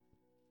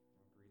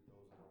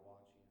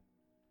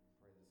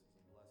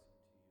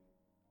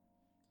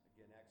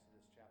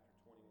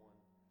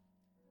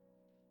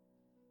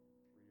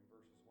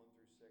verses 1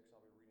 through 6.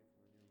 I'll be reading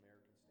from the New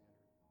American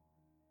Standard.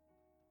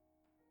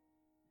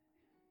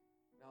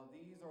 Now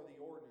these are the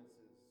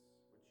ordinances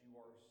which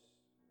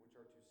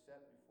are to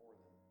set before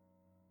them.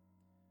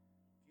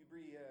 If you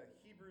be a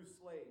Hebrew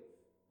slave,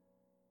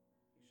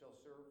 he shall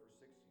serve for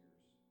 6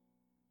 years.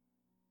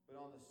 But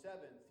on the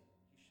 7th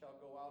he shall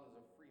go out as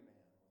a free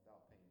man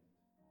without payment.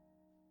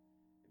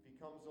 If he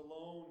comes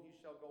alone, he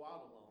shall go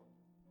out alone.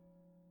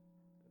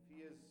 If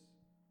he is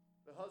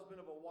the husband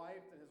of a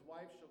wife, then his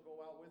wife shall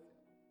go out with him.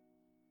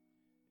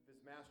 If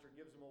his master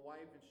gives him a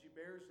wife and she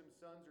bears him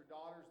sons or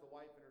daughters, the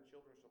wife and her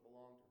children shall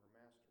belong to her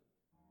master,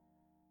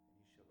 and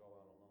he shall go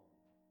out alone.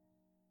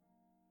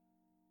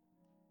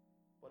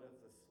 But if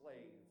the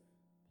slave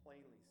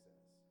plainly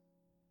says,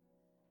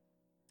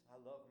 I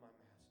love my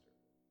master,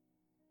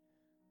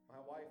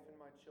 my wife and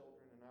my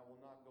children, and I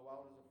will not go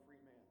out as a free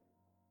man,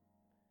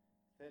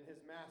 then his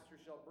master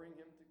shall bring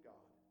him to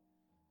God.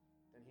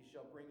 Then he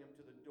shall bring him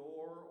to the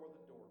door or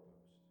the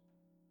doorpost,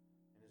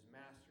 and his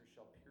master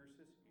shall pierce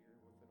his ear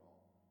with it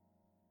all,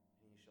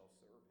 and he shall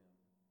serve him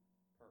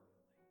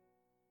permanently.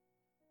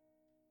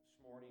 This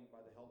morning,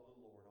 by the help of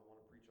the Lord, I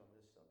want to preach on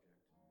this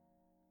subject,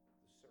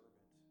 the servant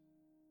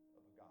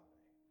of Agape.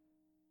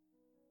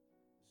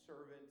 The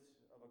servant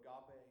of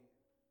Agape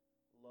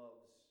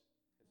loves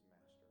his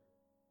master.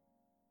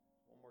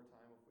 One more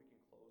time, if we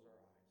can close our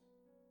eyes.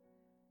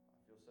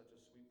 I feel such a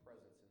sweet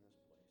presence in this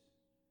place.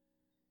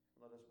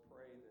 Let us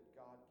pray that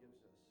God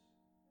gives us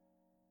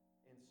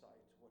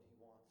insight to what he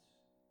wants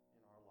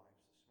in our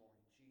lives this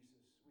morning.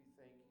 Jesus, we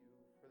thank you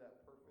for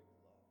that perfect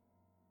love.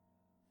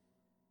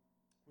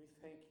 We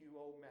thank you,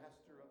 O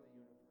Master of the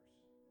universe.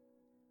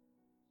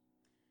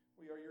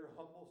 We are your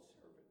humble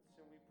servants,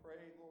 and we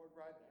pray, Lord,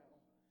 right now,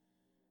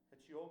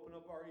 that you open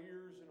up our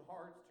ears and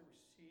hearts to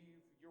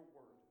receive your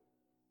word.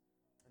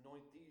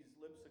 Anoint these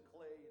lips of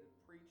clay to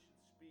preach and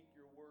speak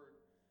your word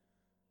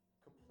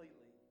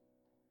completely,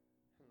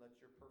 and let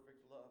your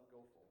perfect love go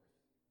forth.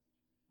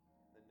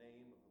 In the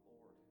name of the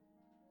Lord,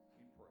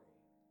 we pray.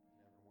 And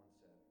everyone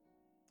said,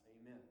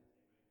 Amen.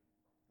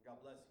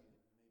 God bless you.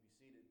 You may be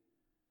seated.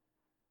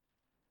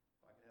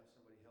 If I could have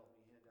somebody help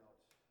me hand out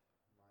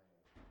my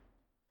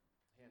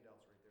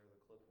handouts right there, the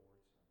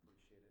clipboards. I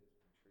appreciate it.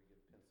 Make sure you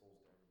give pencils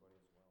to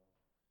everybody as well.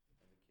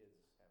 And the kids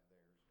have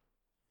theirs.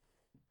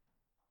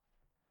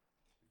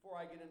 Before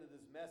I get into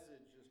this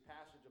message, this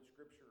passage of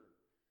Scripture,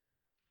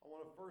 I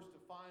want to first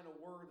define a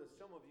word that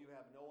some of you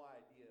have no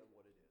idea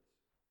what it is.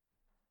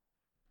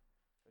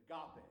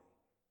 Agape.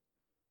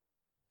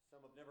 Some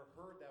have never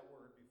heard that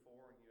word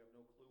before, and you have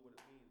no clue what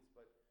it means.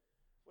 But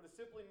what it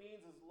simply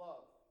means is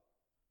love.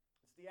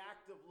 It's the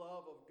active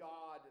love of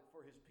God for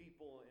his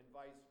people and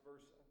vice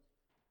versa.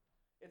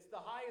 It's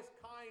the highest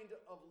kind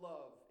of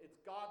love. It's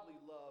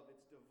godly love.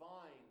 It's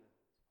divine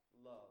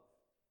love.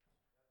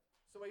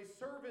 So a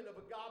servant of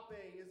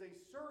Agape is a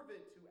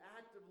servant who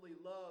actively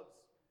loves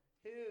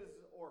his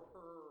or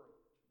her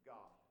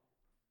God.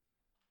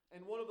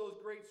 And one of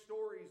those great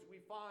stories we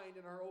find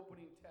in our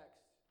opening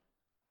text.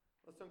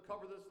 Let's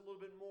uncover this a little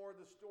bit more,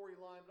 the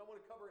storyline. But I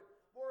want to cover it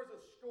more as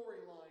a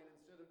storyline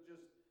instead of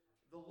just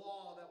the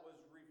law that was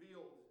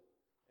revealed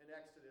in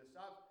Exodus.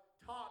 I've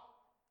taught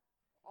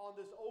on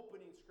this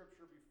opening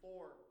scripture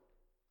before.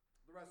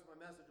 The rest of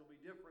my message will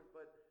be different.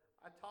 But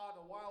I taught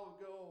a while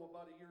ago,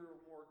 about a year or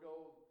more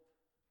ago,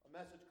 a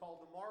message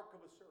called The Mark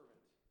of a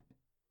Servant.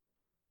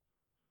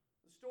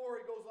 The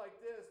story goes like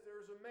this.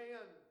 There's a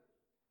man.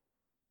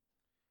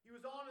 He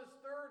was on his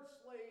third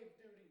slave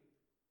duty.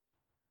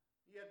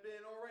 He had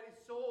been already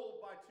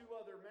sold by 2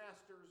 other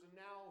masters, and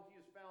now he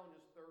has found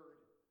his third.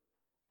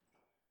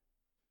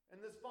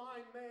 And this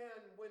fine man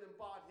went and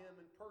bought him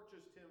and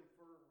purchased him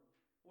for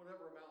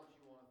whatever amount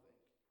you want to think.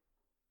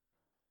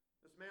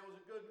 This man was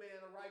a good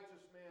man, a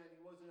righteous man. He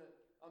wasn't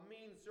a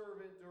mean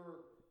servant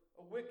or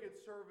a wicked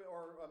servant,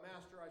 or a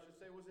master, I should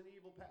say, was an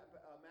evil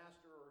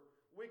master or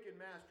wicked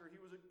master.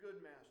 He was a good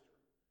master.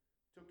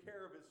 Took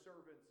care of his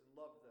servants and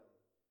loved them.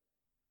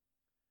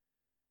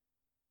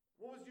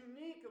 What was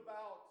unique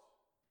about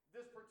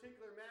this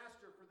particular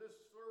master for this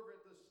servant,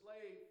 this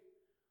slave,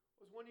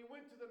 was when he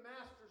went to the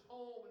master's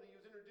home and he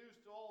was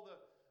introduced to all the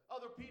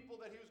other people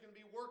that he was going to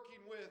be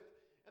working with.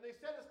 And they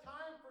said, it's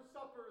time for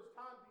supper, it's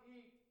time to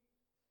eat.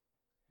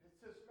 It's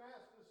this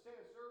master,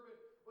 this servant,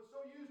 was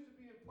so used to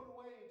being put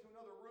away into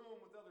another room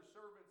with other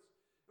servants.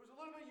 It was a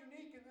little bit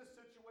unique in this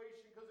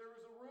situation because there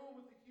was a room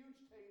with a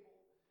huge table.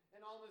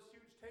 And on this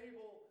huge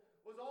table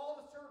was all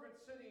the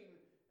servants sitting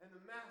and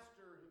the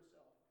master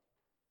himself.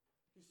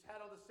 He sat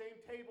on the same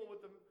table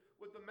with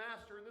the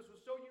master, and this was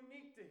so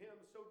unique to him,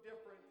 so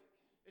different.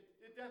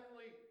 It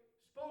definitely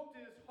spoke to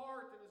his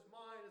heart and his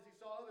mind as he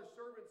saw other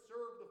servants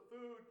serve the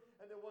food,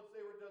 and then once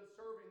they were done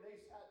serving, they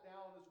sat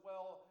down as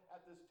well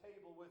at this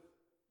table with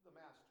the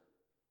master.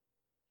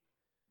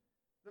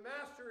 The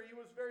master, he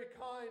was very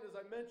kind, as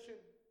I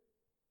mentioned.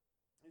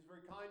 He was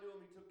very kind to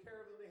them. He took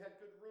care of them. They had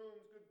good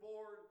rooms, good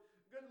board,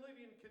 good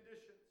living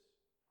conditions.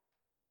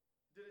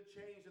 Did a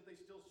change that they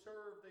still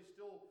served, they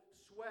still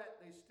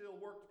sweat, they still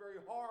worked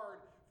very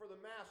hard for the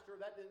master.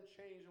 That didn't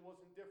change. It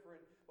wasn't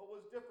different. What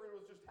was different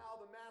was just how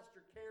the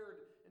master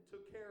cared and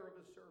took care of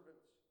his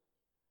servants.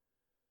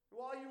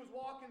 While he was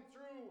walking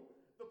through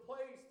the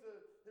place,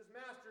 his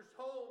master's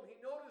home, he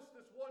noticed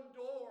this one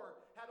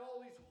door had all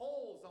these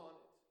holes on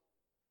it.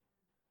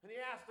 And he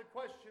asked the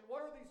question,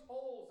 what are these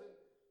holes? And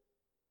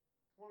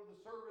one of the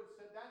servants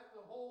said, that's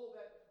the hole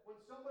that when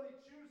somebody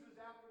chooses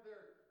after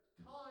their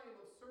time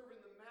of serving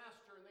the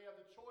master and they have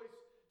the choice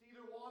to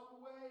either walk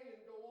away and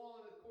go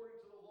on according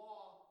to the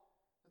law,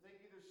 that they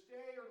can either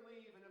stay or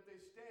leave. And if they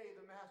stay,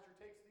 the master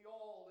takes the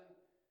awl and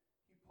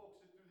he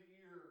pokes it through the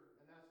ear,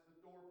 and that's the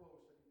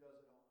doorpost that he does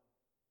it on.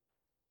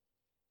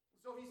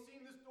 So he's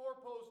seen this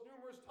doorpost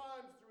numerous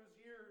times through his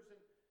years,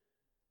 and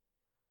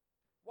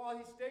while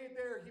he stayed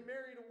there, he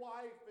married a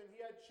wife and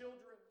he had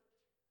children.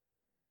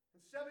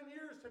 And 7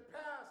 years had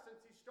passed since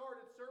he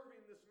started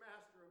serving this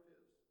master of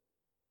his.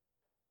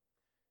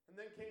 And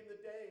then came the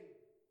day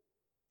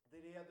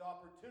that he had the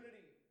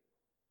opportunity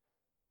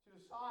to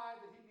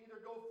decide that he could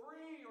either go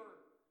free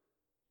or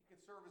he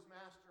could serve his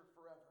master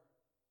forever.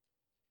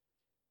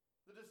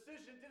 The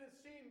decision didn't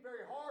seem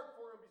very hard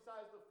for him,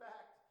 besides the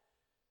fact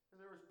that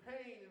there was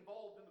pain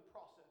involved in the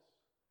process.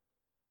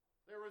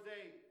 There was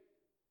a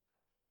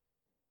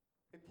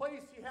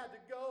place he had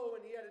to go,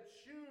 and he had to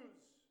choose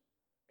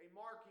a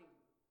marking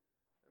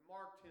that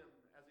marked him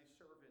as a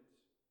servant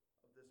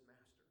of this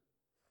master.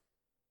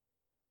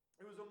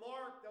 It was a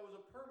mark that was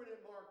a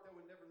permanent mark that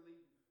would never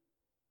leave.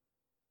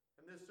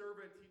 And this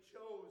servant, he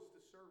chose to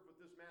serve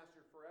with this master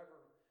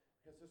forever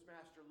because this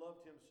master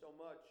loved him so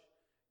much,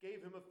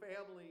 gave him a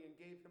family and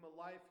gave him a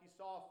life. He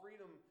saw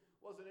freedom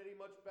wasn't any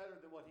much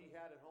better than what he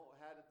had at home,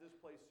 had at this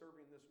place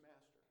serving this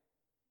master.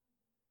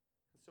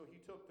 And so he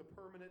took the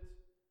permanent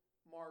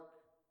mark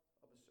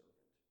of a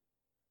servant.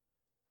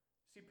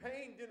 See,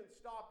 pain didn't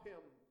stop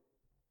him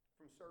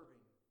from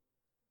serving.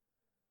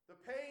 The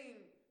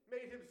pain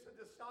made him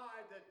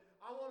decide that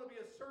I want to be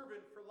a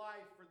servant for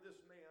life for this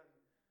man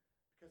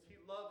because he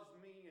loves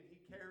me and he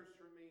cares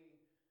for me.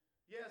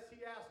 Yes,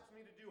 he asks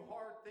me to do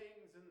hard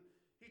things and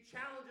he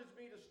challenges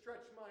me to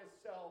stretch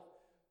myself,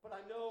 but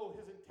I know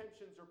his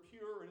intentions are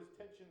pure and his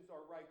intentions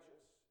are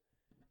righteous.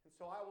 And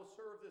so I will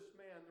serve this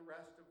man the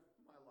rest of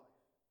my life.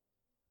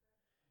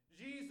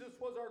 Jesus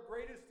was our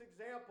greatest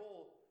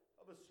example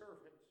of a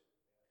servant.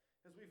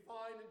 As we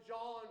find in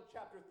John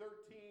chapter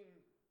 13,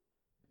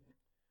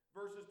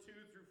 verses 2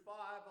 through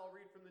 5, I'll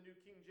read from the New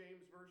King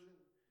James Version.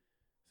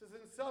 It says,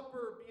 "In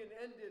supper being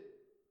ended,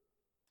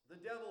 the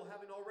devil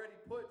having already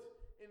put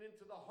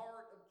into the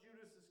heart of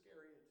Judas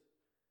Iscariot,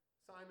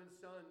 Simon's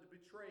son, to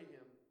betray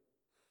him,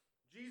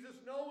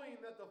 Jesus, knowing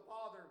that the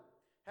Father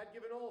had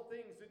given all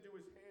things into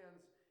his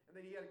hands, and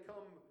that he had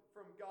come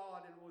from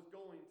God and was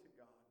going to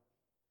God,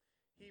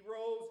 he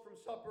rose from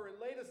supper and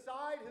laid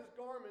aside his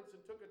garments and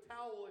took a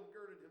towel and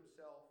girded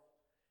himself.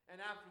 And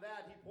after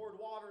that he poured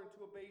water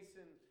into a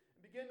basin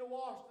and began to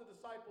wash the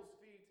disciples'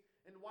 feet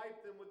and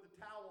wipe them with the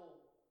towel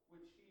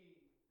which he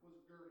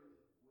was girded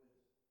with."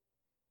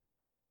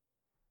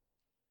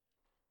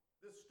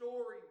 This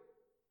story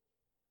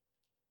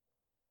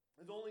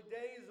is only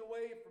days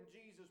away from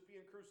Jesus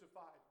being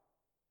crucified.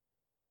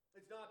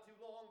 It's not too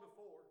long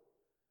before.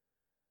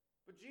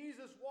 But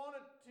Jesus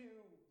wanted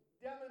to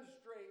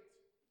demonstrate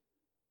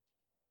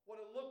what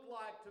it looked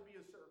like to be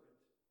a servant.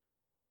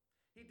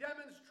 He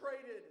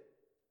demonstrated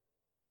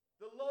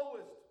the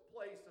lowest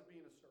place of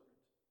being a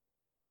servant.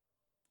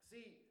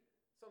 See,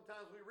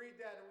 sometimes we read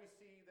that and we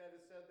see that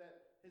it said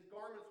that his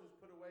garments was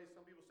put away.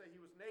 Some people say he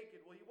was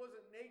naked. Well, he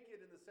wasn't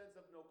naked in the sense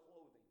of no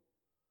clothing.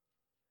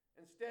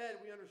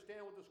 Instead, we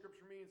understand what the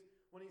scripture means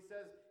when he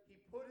says he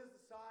put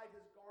aside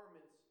his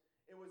garments.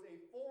 It was a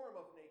form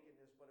of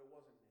nakedness, but it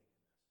wasn't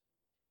nakedness.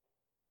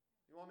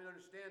 You want me to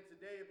understand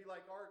today? It'd be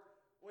like our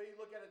way you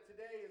look at it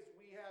today is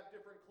we have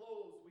different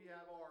clothes. We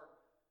have our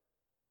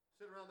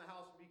sit around the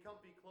house and be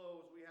comfy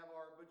clothes. We have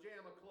our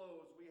pajama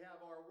clothes. We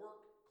have our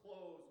work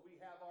clothes. We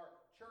have our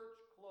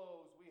church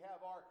clothes. We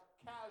have our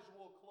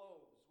casual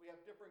clothes. We have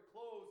different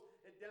clothes.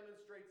 It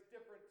demonstrates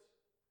different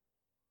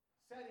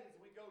settings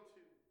we go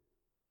to.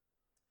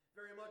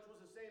 Very much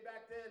was the same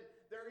back then.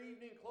 Their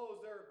evening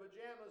clothes, their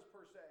pajamas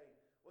per se,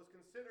 was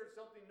considered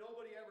something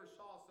nobody ever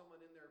saw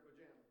someone in their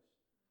pajamas.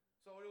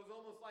 So it was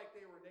almost like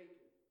they were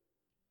naked.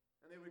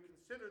 And they would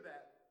consider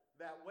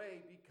that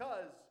way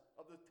because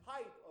of the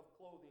type of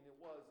clothing it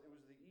was. It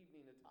was the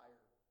evening attire.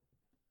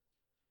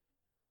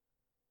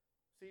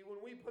 See,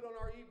 when we put on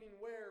our evening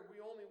wear,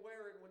 we only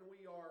wear it when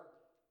we are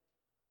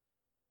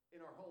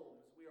in our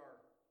homes. We are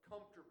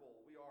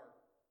comfortable. We are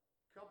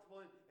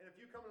comfortable. And if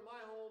you come to my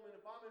home and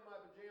if I'm in my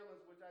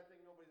pajamas, which I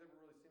think nobody's ever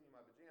really seen me in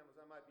my pajamas,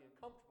 I might be in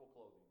comfortable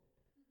clothing.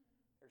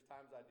 There's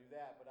times I do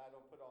that, but I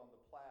don't put on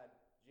the plaid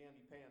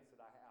jammy pants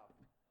that I have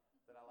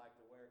that I like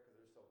to wear because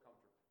they're so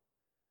comfortable.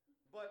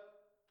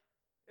 But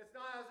it's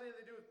not has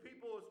anything to do with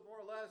people. It's more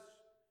or less,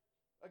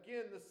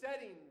 again, the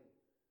setting.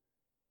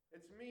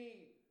 It's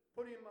me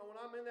putting when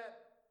I'm in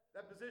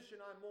that position,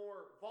 I'm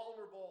more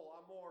vulnerable.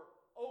 I'm more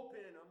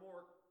open. I'm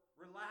more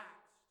relaxed.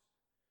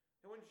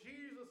 And when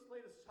Jesus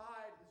laid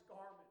aside his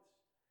garments,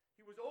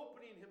 he was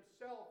opening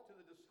himself to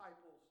the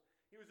disciples.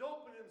 He was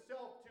opening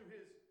himself to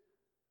his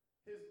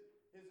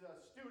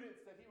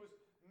students that he was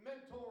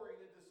mentoring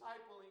and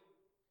discipling.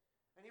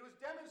 And he was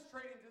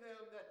demonstrating to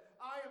them that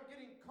I am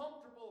getting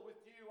comfortable with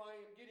you. I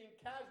am getting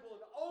casual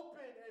and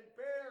open and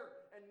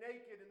bare and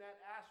naked in that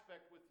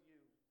aspect with you.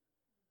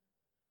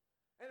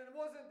 And it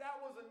wasn't that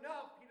was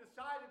enough. He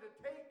decided to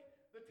take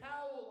the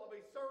towel of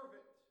a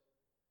servant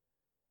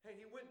and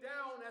he went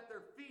down at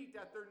their feet,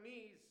 at their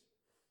knees,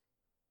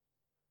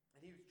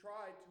 and he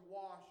tried to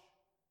wash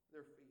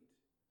their feet.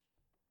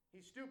 He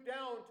stooped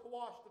down to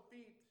wash the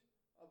feet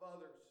of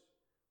others.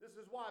 This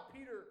is why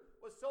Peter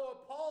was so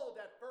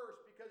appalled at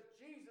first, because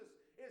Jesus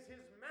is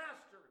his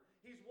master.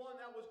 He's one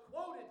that was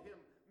quoted him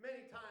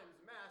many times,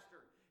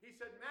 master. He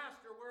said,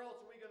 Master, where else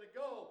are we going to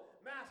go?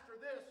 Master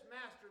this,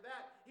 master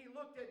that. He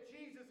looked at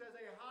Jesus as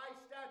a high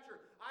stature.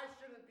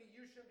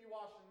 You shouldn't be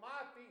washing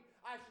my feet.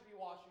 I should be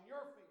washing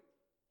your feet.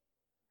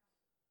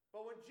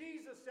 But when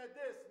Jesus said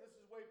this, and this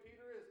is the way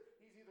Peter is,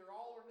 he's either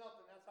all or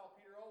nothing. That's how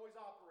Peter always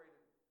operated.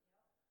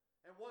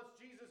 And once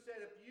Jesus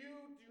said, if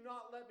you do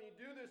not let me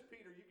do this,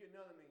 Peter, you get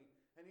none of me.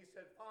 And he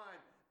said,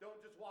 fine,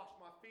 don't just wash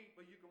my feet,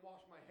 but you can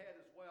wash my head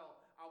as well.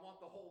 I want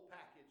the whole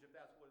package, if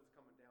that's what it's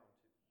coming down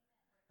to.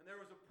 And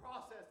there was a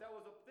process, that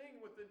was a thing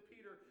within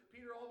Peter.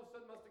 Peter all of a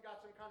sudden must have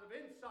got some kind of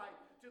insight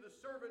to the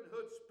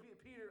servanthood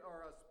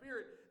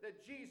spirit that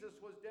Jesus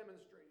was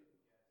demonstrating.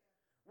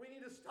 We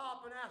need to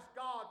stop and ask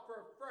God for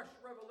a fresh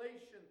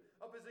revelation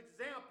of his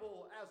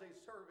example as a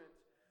servant.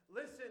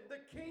 Listen,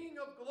 the King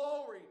of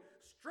glory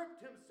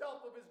stripped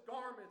himself of his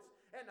garments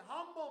and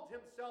humbled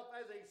himself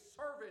as a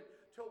servant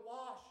to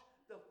wash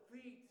the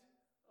feet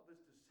of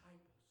his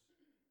disciples.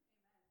 Amen.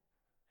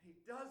 He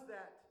does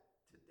that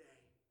today.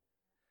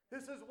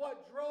 This is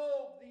what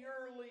drove the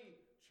early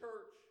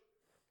church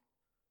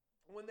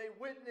when they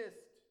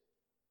witnessed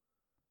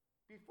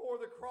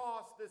before the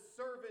cross this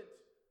servant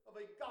of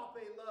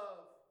agape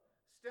love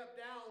stepped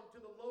down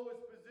to the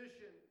lowest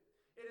position.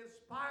 It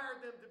inspired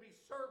them to be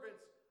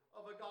servants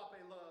of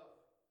agape love.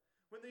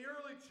 When the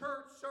early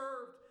church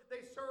served,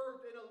 they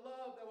served in a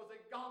love that was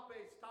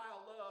agape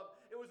style love.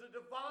 It was a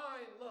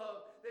divine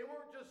love. They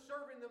weren't just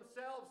serving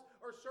themselves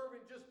or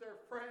serving just their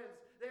friends.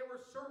 They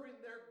were serving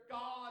their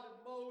God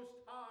Most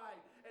High.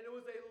 And it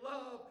was a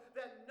love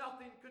that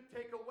nothing could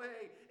take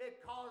away.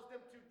 It caused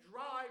them to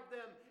drive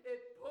them.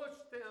 It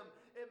pushed them.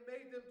 It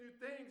made them do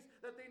things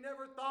that they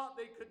never thought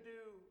they could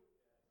do.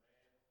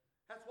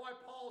 That's why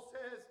Paul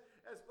says,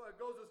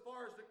 goes as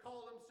far as to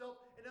call himself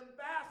an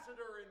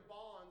ambassador in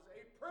bonds,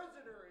 a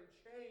prisoner in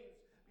chains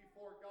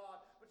before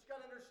God. But you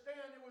got to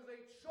understand, it was a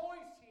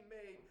choice he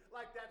made,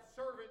 like that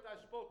servant I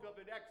spoke of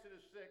in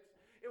Exodus 6.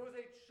 It was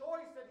a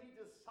choice that he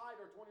decided,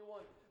 or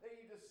 21, that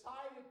he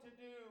decided to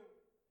do.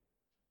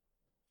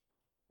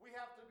 We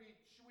have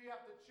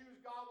to choose.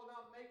 God will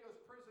not make us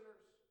prisoners.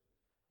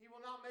 He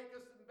will not make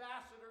us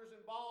ambassadors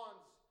in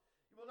bonds.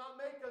 He will not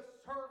make us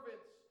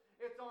servants.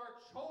 It's our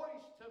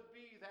choice to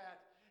be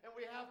that. And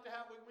we have to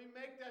have, when we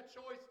make that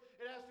choice,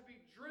 it has to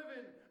be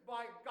driven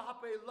by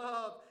agape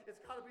love.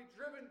 It's got to be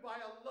driven by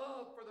a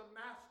love for the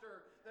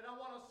master, that I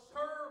want to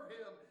serve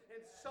him in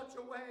such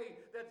a way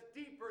that's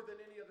deeper than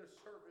any other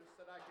service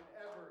that I can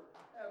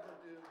ever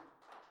do.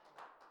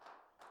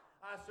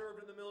 I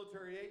served in the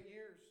military 8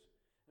 years.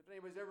 If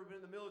anybody's ever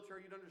been in the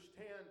military, you'd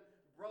understand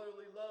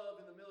brotherly love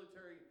in the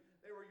military.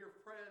 They were your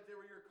friends. They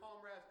were your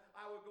comrades.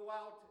 I would go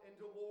out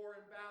into war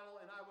and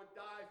battle, and I would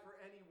die for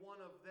any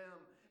one of them.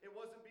 It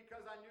wasn't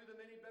because I knew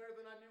them any better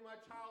than I knew my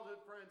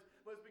childhood friends.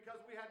 It was because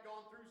we had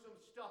gone through some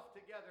stuff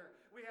together.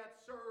 We had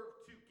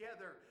served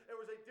together. It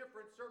was a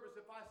different service.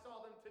 If I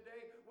saw them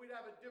today, we'd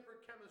have a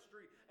different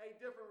chemistry, a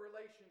different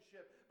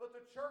relationship. But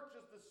the church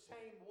is the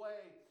same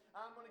way.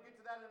 I'm going to get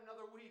to that in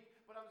another week,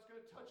 but I'm just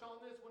going to touch on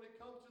this. When it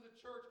comes to the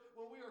church,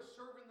 when we are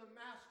serving the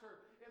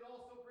master, it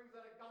also brings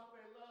that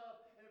agape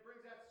love, and it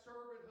brings that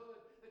servanthood,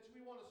 that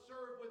we want to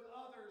serve with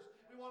others.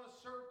 We want to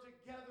serve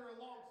together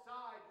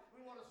alongside.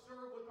 We want to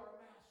serve with our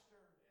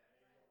master.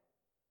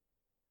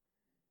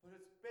 But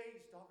it's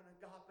based off an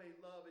agape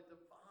love, a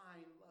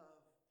divine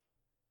love.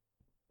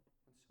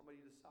 When somebody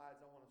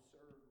decides, I want to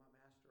serve my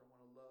master, I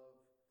want to love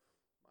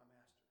my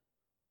master.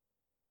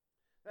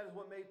 That is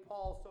what made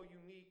Paul so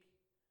unique.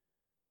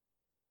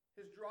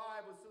 His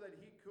drive was so that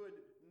he could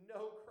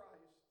know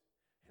Christ,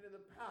 and in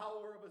the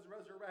power of his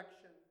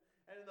resurrection,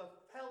 and in the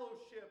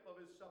fellowship of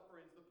his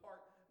sufferings, the part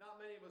not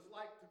many of us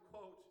like to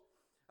quote.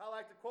 I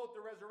like to quote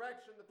the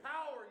resurrection. The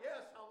power,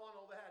 yes, I want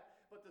all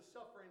that, but the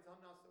sufferings I'm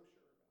not so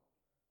sure about.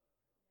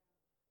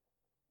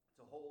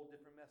 It's a whole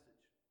different message.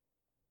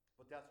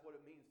 But that's what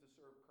it means to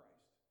serve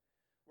Christ.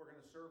 We're going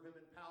to serve him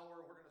in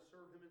power. We're going to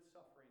serve him in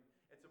suffering.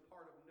 It's a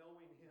part of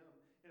knowing him.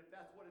 And if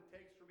that's what it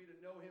takes for me to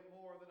know him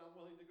more, then I'm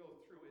willing to go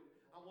through it.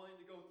 I'm willing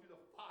to go through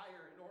the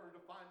fire in order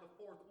to find the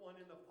fourth one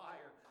in the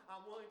fire.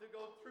 I'm willing to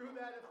go through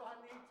that if I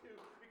need to,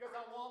 because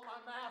I want my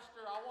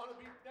master. I want to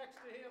be next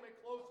to him and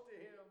close to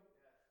him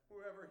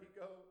wherever he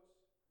goes.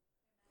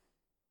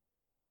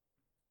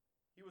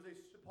 He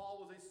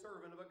Paul was a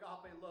servant of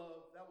agape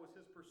love. That was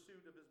his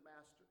pursuit of his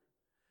master.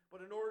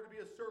 But in order to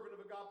be a servant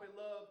of agape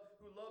love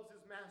who loves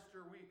his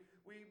master, we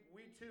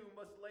too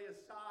must lay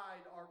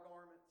aside our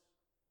garments.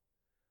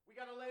 We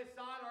got to lay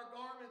aside our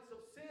garments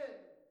of sin.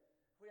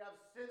 If we have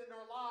sin in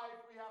our life,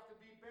 we have to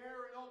be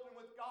bare and open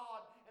with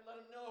God and let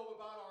him know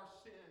about our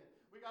sin.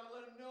 We got to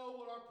let him know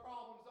what our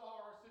problems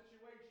are, our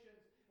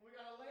situations. And we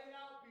got to lay it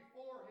out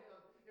before him.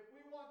 If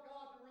we want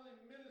God to really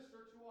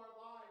minister to our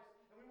lives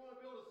and we want to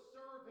be able to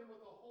serve him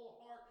with a whole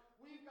heart,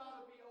 we've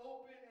got to be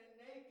open and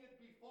naked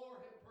before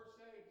him, per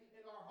se,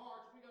 in our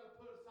hearts. We got to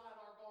put aside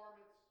our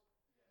garments.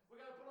 We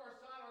got to put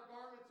aside our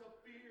garments of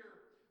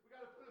fear. We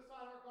got to put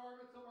aside our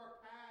garments of our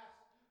past.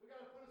 We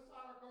got to put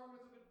aside our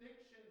garments of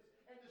addictions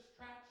and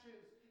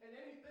distractions and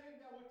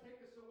anything that would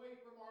take us away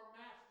from our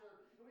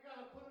master. And we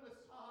got to put it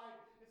aside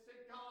and say,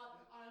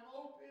 God, I'm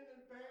open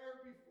and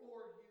bare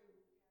before you.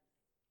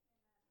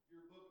 If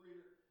you're a book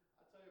reader,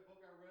 I'll tell you a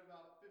book I read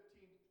about 15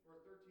 or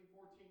 13,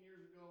 14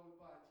 years ago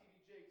by T.D.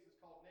 Jakes. It's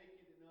called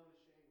Naked and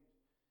Unashamed.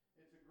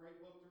 It's a great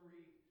book to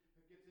read.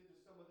 It gets into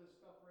some of this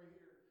stuff right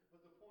here.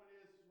 But the point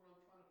is what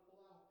I'm trying to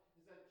pull out,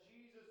 is that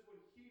Jesus, when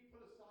he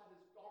put aside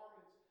his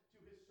garments to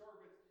his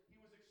servants, he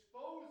was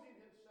exposing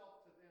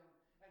himself to them.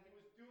 And he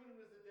was doing it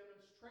as a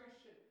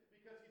demonstration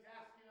because he's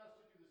asking us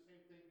to do the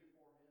same thing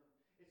before him.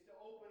 It's to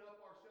open up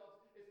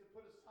ourselves. It's to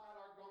put aside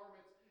our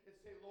garments and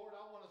say, Lord,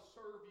 I want to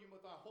serve you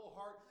with my whole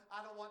heart.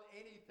 I don't want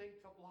anything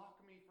to block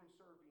me from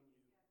serving you.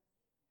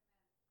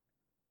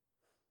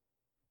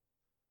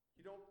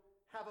 You don't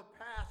have a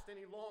past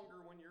any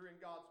longer when you're in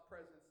God's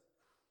presence.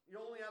 You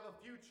only have a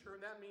future,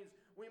 and that means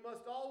we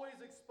must always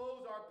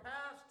expose our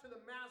past to the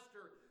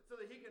Master so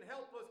that he can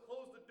help us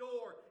close the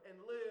door and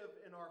live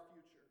in our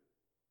future.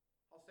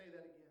 I'll say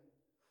that again.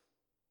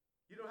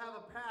 You don't have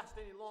a past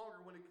any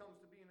longer when it comes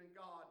to being in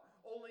God,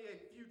 only a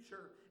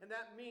future. And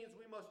that means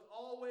we must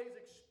always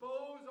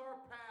expose our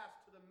past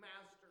to the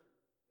Master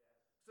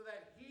so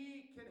that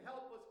he can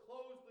help us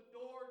close the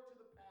door to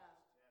the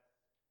past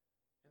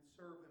and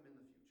serve him in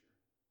the future.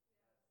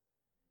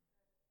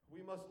 We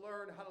must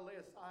learn how to lay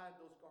aside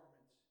those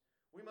garments.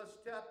 We must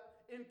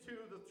step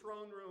into the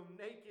throne room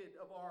naked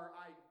of our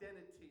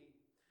identity.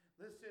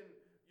 Listen,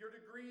 your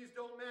degrees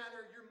don't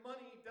matter. Your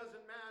money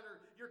doesn't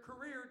matter. Your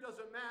career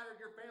doesn't matter.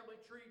 Your family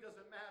tree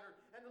doesn't matter.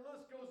 And the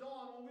list goes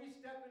on. When we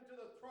step into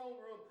the throne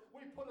room,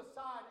 we put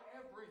aside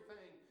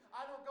everything.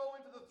 I don't go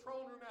into the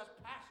throne room as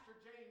Pastor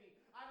Jamie.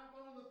 I don't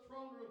go into the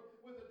throne room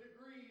with a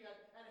degree at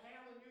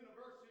Hamlin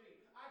University.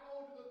 I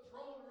go into the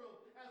throne room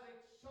as a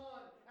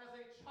son, as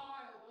a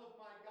child of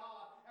my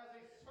God, as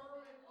a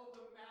servant of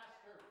the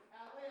Master.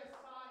 I lay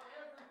aside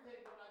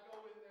everything when I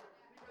go in there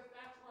because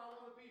that's where I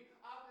want to be.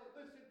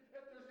 Listen,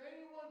 if there's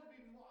anyone to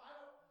be more,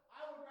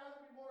 I would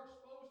rather be more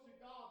exposed to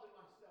God than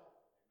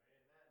myself.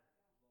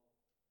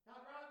 Amen.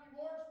 I'd rather be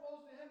more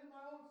exposed to him than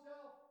my own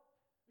self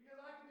because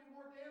I can do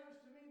more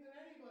damage to me than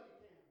anybody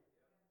can.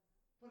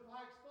 But if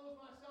I expose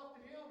myself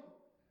to him,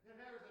 then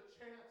there's a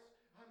chance.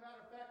 As a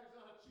matter of fact, there's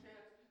not a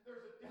chance.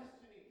 There's a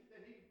destiny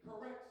that he can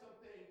correct some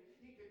things.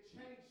 He can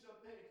change some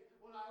things.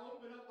 When I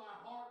open up my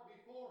heart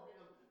before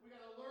him, we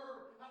got to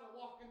learn how to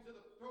walk into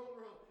the throne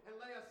room and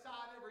lay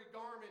aside every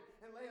garment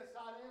and lay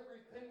aside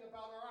everything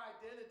about our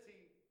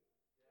identity.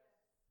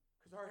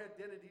 Because our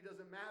identity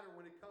doesn't matter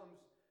when it comes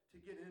to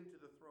get into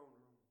the throne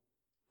room.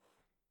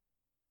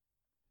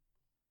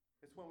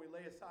 It's when we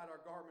lay aside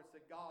our garments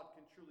that God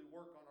can truly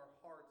work on our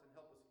hearts and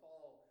help us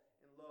fall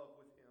in love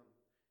with him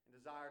and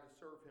desire to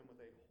serve him with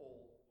a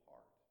whole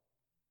heart.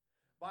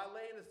 By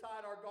laying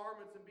aside our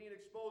garments and being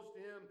exposed to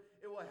him,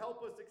 it will help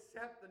us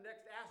accept the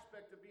next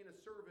aspect of being a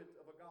servant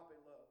of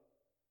agape love.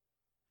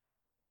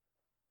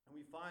 And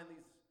we find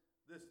these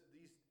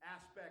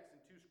aspects in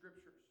two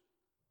scriptures.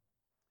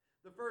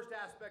 The first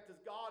aspect is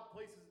God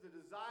places the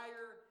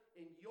desire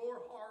in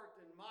your heart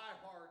and my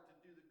heart to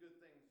do the good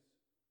things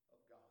of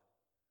God.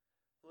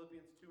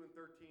 Philippians 2 and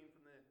 13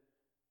 from the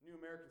New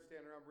American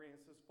Standard I'm reading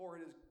says, "For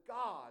it is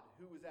God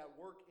who is at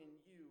work in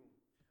you,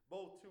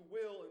 both to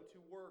will and to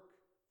work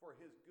for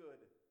his good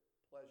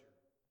pleasure."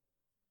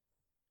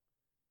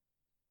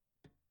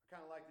 I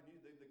kind of like the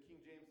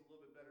King James a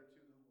little bit better too.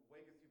 "Who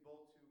waketh you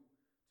both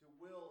to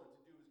will and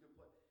to do his good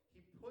pleasure."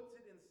 He puts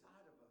it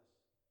inside of us.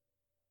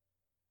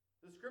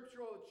 The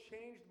scripture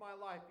changed my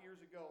life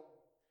years ago.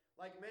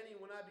 Like many,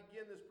 when I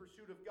began this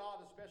pursuit of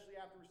God, especially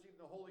after receiving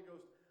the Holy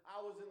Ghost,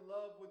 I was in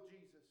love with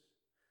Jesus.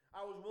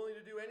 I was willing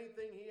to do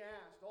anything he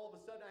asked. All of a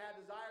sudden, I had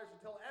desires to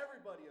tell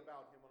everybody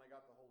about him when I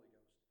got the Holy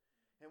Ghost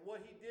and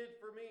what he did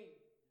for me.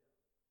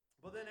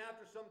 But then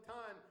after some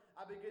time,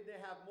 I began to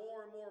have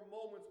more and more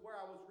moments where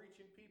I was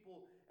reaching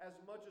people as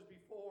much as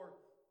before,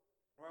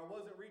 or I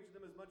wasn't reaching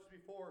them as much as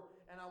before,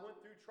 and I went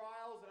through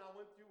trials and I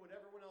went through what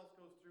everyone else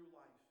goes through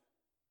life.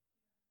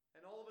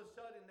 And all of a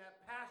sudden,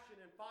 that passion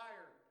and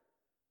fire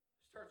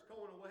starts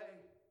going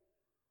away.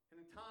 And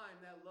in time,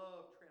 that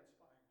love transpires.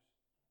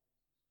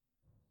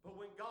 But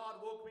when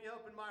God woke me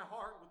up in my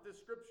heart with this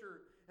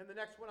scripture, and the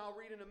next one I'll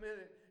read in a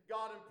minute,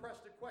 God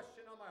impressed a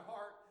question on my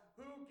heart.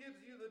 Who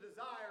gives you the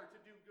desire to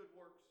do good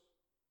works?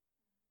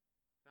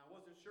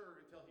 wasn't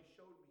sure until he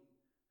showed me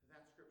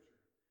that scripture.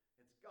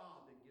 It's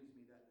God that gives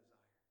me that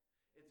desire.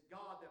 It's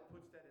God that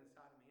puts that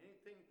inside of me.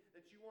 Anything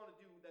that you want to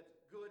do that's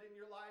good in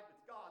your life,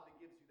 it's God that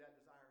gives you that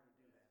desire to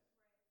do that.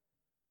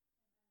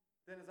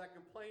 Then as I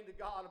complained to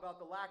God about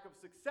the lack of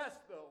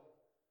success, though,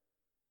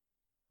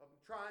 of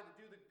trying to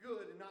do the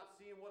good and not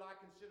seeing what I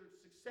considered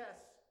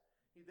success,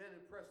 he then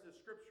impressed this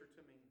scripture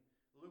to me.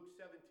 Luke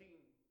 17,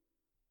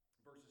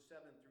 verses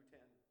 7 through 10.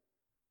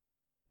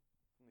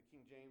 From the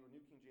King James, or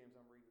New King James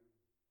I'm reading.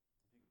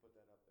 If you can put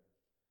that up there.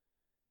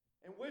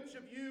 And which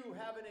of you,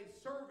 having a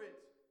servant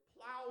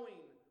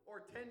plowing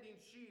or tending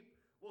sheep,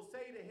 will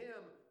say to him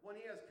when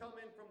he has come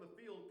in from the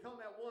field,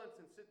 come at once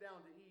and sit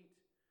down to eat?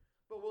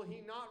 But will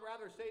he not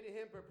rather say to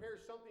him, prepare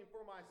something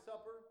for my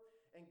supper,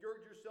 and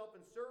gird yourself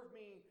and serve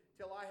me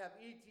till I have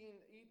eaten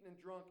and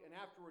drunk, and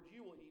afterwards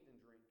you will eat and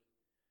drink?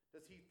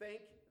 Does he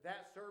thank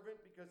that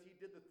servant because he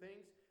did the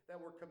things that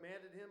were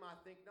commanded him? I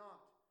think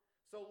not.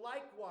 So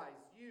likewise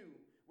you,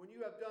 when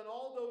you have done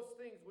all those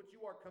things which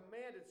you are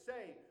commanded,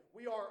 say,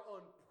 we are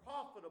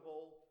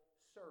unprofitable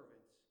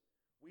servants.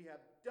 We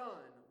have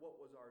done what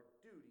was our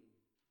duty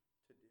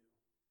to do.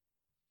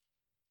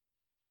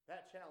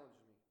 That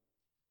challenged me.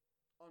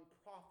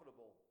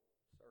 Unprofitable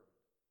servant.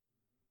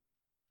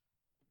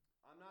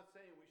 I'm not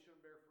saying we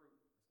shouldn't bear fruit.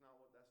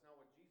 That's not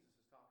what Jesus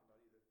is talking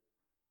about either.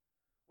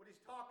 What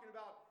he's talking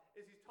about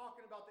is he's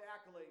talking about the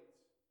accolades.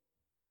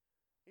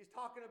 He's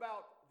talking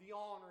about the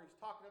honor. He's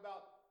talking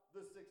about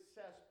the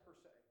success per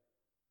se.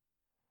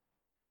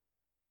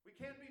 We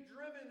can't be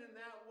driven in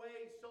that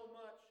way so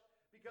much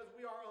because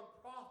we are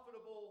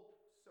unprofitable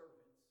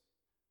servants.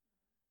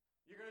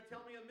 You're going to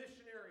tell me a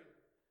missionary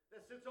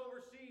that sits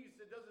overseas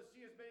that doesn't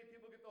see as many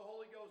people get the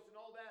Holy Ghost and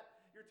all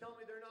that, you're telling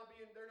me they're not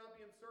being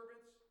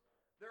servants?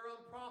 They're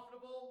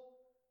unprofitable?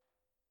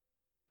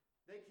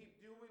 They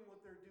keep doing what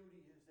their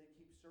duty is. They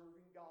keep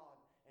serving God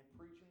and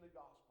preaching the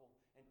gospel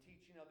and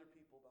teaching other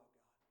people about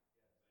God.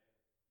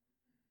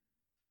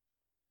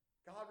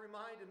 God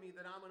reminded me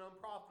that I'm an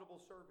unprofitable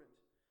servant.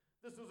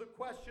 This was a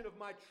question of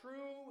my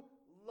true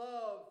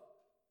love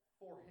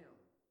for Him.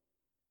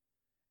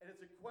 And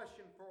it's a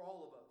question for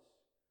all of us.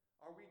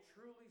 Are we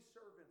truly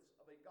servants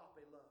of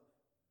agape love?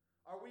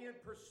 Are we in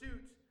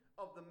pursuit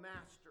of the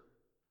Master?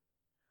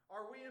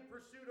 Are we in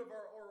pursuit of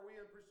our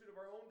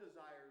own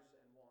desires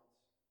and wants?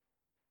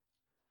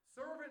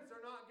 Servants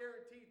are not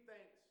guaranteed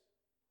thanks.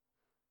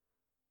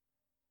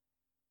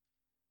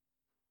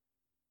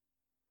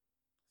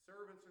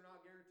 Servants are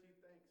not guaranteed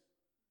thanks.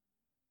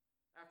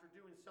 After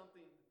doing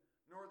something,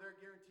 nor they're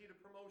guaranteed a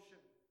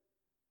promotion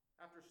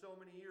after so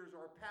many years,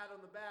 or a pat on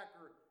the back,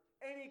 or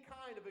any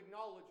kind of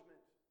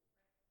acknowledgement.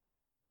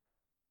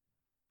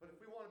 But if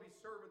we want to be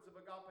servants of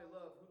agape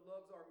love, who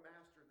loves our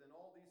Master, then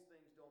all these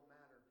things don't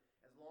matter.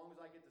 As long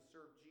as I get to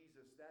serve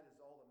Jesus, that is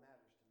all that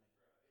matters to me.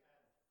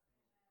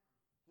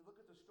 You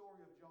look at the story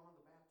of John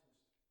the Baptist.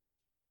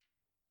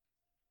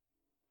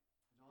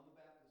 John the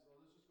Baptist, well,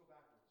 let's just go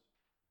backwards.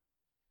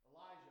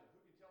 Elijah, who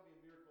can tell me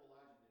a miracle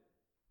Elijah did?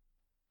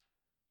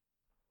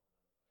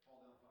 Call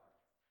down fire.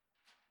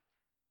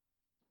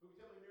 Who can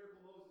tell me a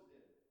miracle Moses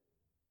did?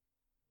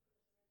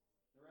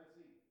 The Red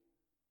Sea.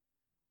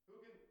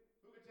 Who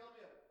can tell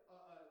me a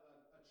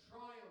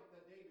triumph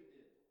that David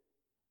did?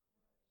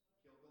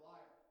 Killed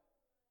Goliath.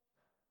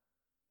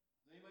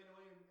 Does anybody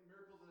know any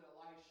miracles that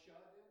Elisha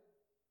did?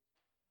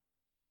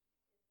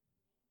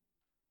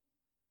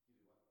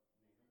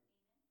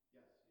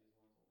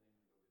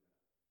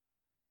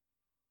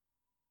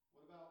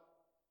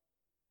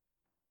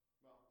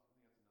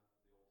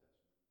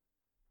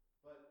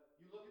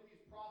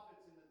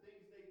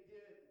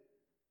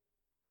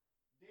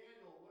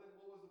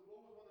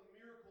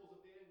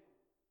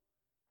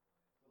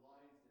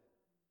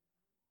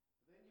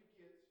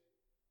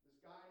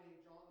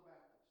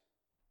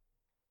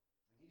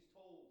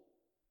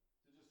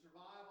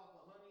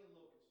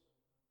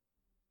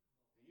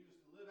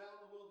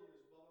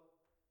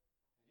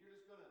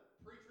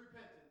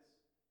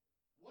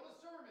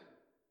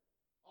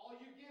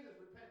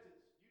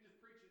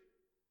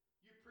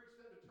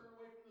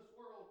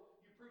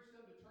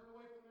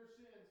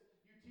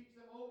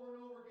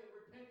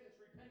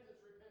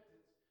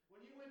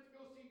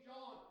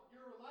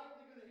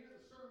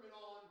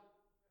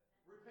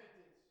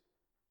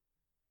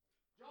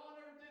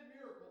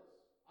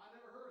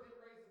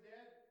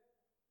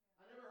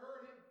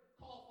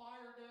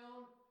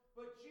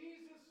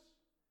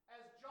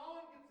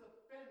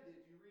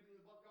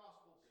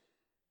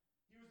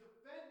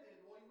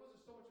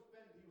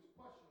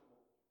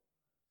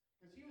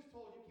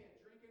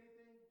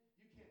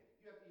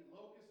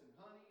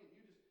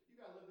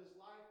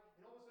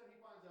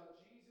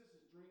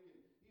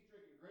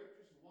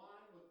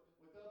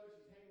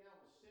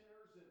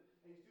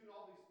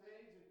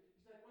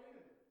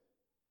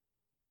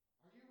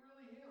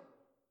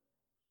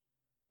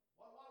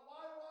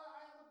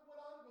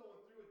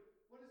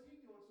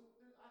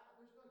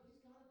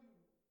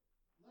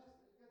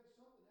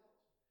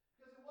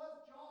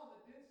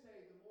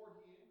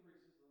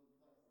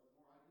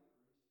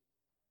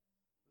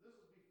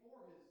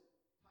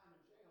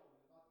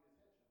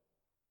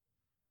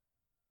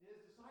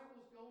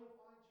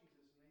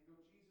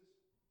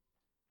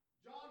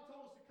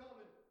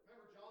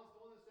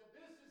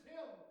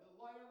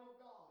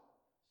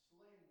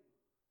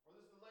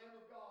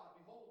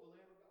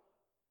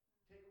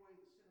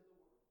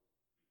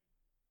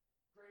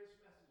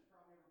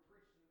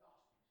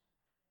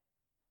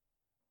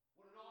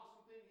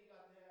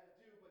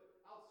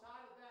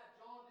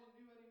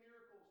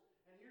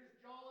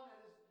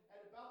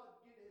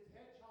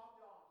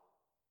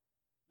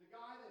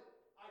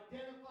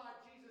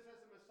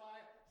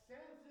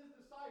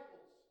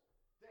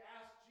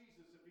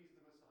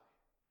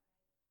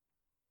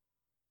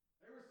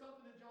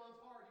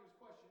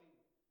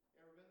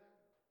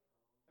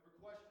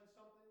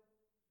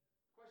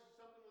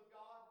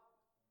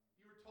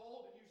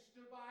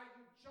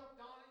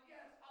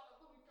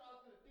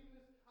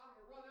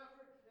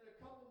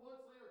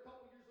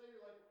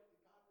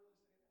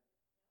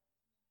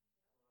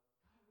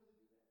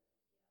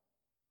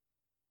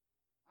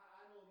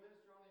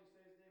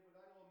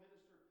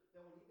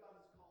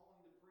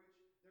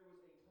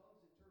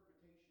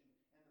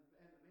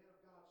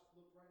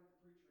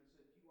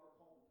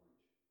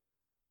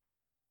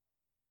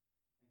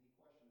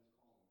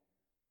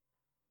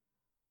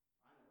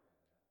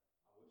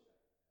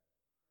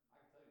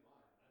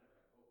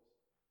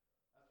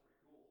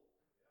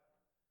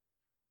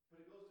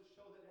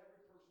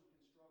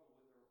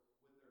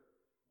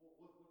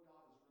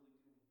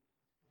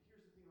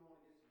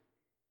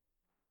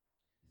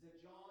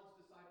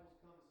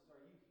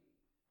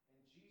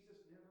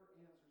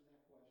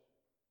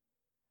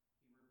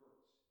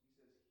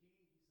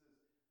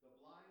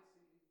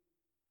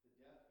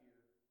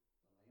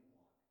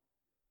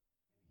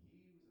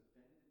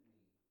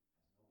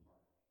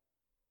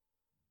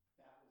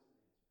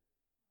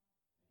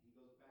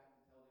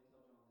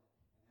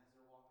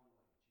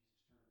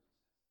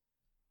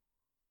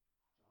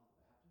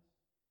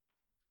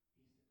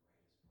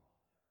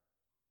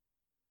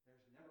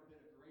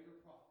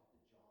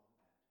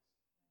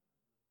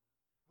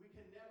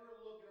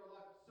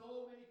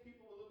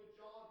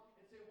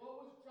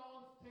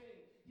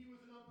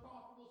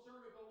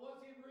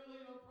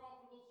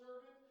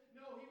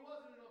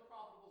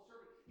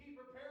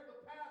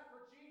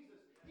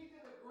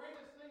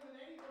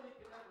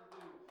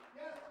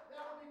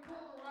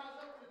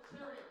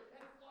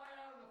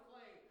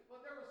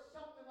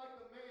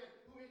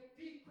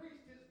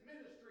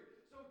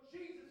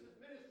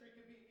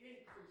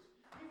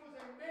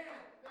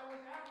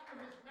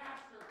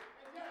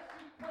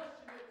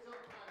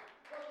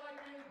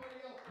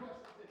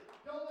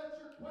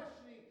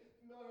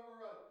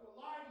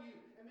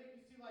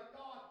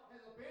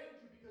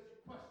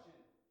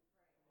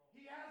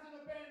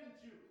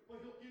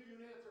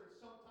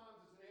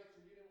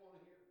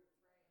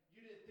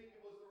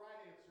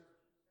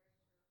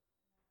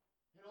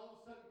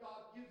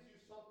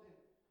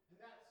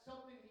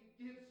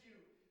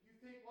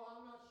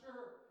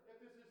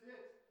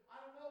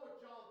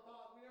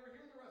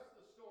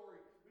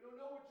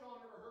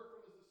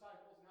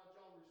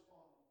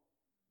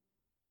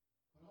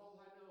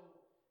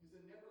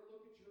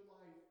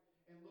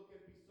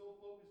 so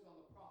focused on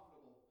the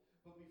profitable,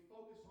 but be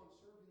focused on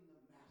serving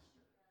the master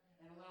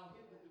and allow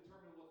him to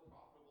determine what's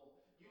profitable.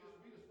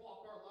 We just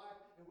walk our life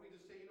and we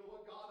just say, you know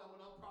what, God, I'm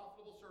an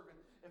unprofitable servant.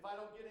 If I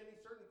don't get any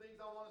certain things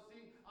I want to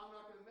see, I'm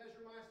not going to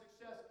measure my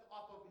success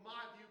off of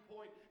my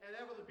viewpoint and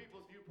other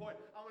people's viewpoint.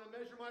 I'm going to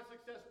measure my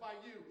success by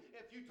you.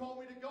 If you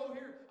told me to go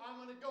here, I'm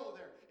going to go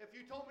there. If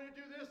you told me to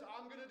do this,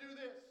 I'm going to do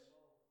this.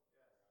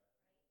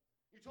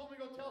 You told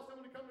me to go tell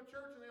someone to come to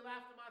church and they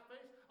laughed in my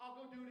face, I'll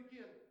go do it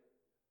again.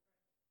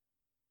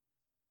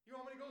 You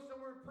want me to go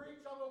somewhere and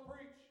preach? I'll go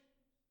preach.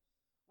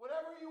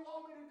 Whatever you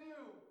want me to do,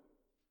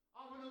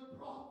 I'm an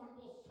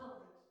unprofitable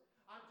servant.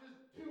 I'm just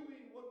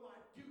doing what my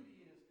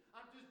duty is.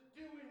 I'm just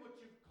doing what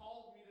you've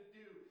called me to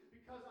do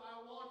because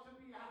I want to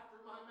be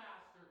after my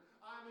master.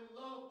 I'm in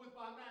love with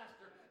my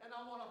master and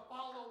I want to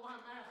follow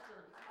my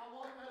master. I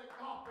want that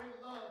agape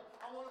love.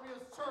 I want to be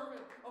a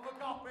servant of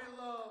agape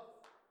love.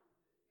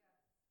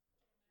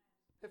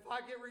 If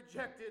I get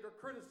rejected or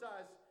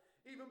criticized,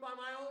 even by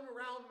my own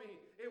around me,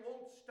 it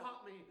won't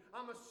stop me.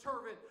 I'm a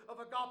servant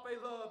of agape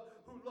love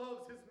who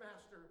loves his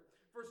master.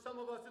 For some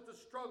of us, it's a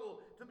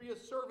struggle to be a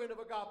servant of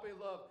agape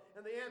love.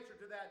 And the answer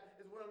to that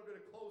is what I'm going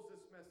to close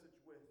this message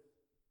with.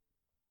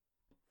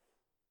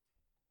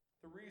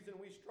 The reason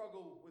we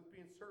struggle with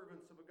being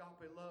servants of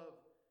agape love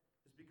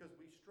is because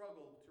we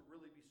struggle to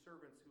really be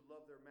servants who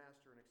love their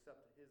master and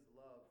accept his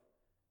love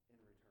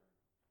in return.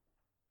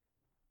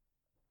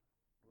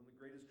 One of the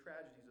greatest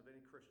tragedies of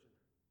any Christian,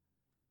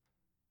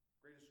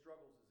 greatest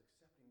struggles, is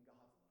accepting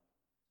God's love.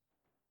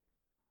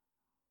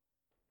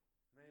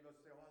 Many of us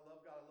say, oh, I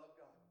love God, I love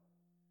God.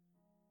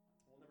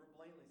 We'll never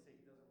blatantly say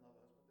he doesn't love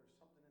us, but there's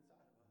something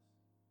inside of us that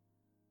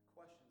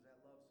questions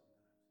that love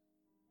sometimes.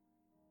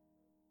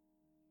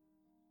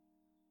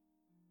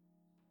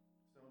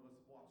 Some of us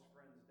have watched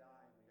friends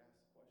die and we ask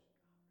the question,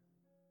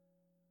 God,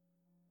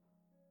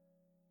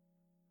 really?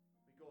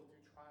 We go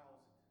through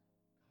trials and,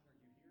 God,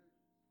 are you here?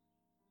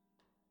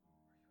 Where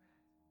are you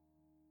at?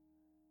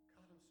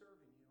 God, I'm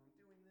serving you. I'm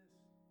doing this.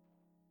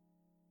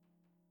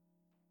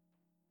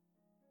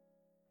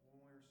 When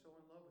we're so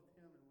in love with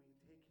him and we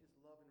take his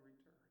love in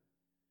return,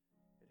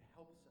 it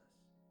helps us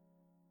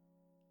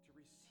to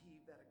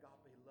receive that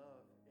agape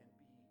love and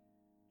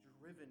be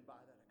driven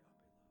by that agape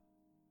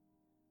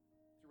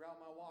love. Throughout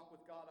my walk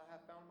with God, I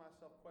have found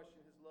myself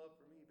questioning his love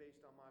for me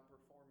based on my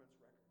performance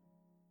record.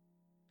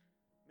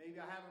 Maybe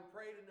I haven't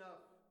prayed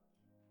enough.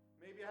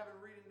 Maybe I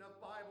haven't read enough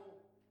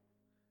Bible.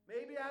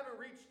 Maybe I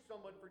haven't reached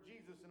someone for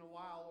Jesus in a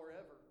while or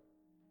ever.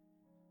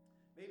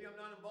 Maybe I'm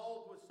not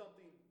involved with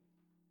something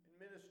in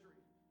ministry.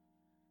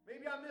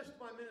 Maybe I missed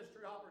my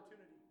ministry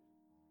opportunity.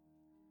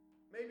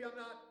 Maybe I'm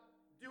not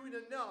doing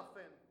enough,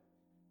 and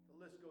the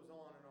list goes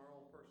on in our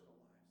own personal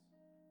lives.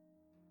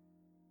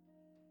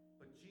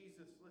 But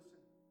Jesus,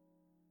 listen,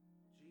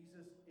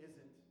 Jesus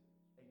isn't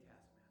a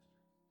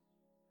taskmaster.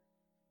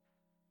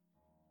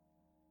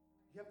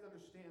 You have to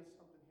understand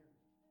something here.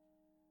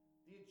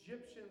 The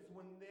Egyptians, the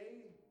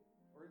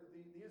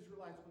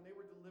Israelites, when they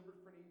were delivered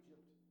from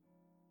Egypt,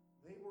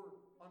 they were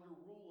under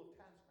rule of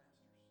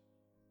taskmasters.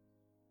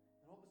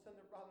 And all of a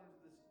sudden they're brought under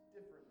this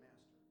different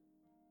master.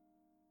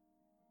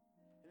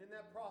 And in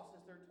that process,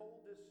 they're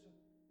told this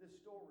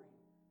story.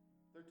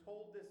 They're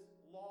told this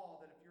law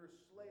that if you're a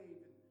slave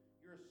and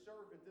you're a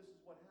servant, this is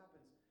what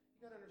happens.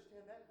 You got to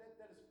understand that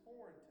is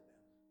foreign to them.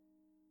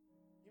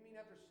 You mean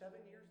after 7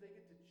 years they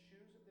get to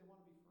choose if they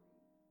want to be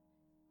free?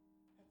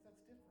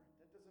 That's different.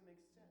 That doesn't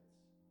make sense.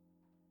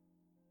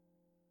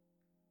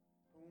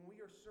 But when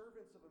we are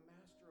servants of a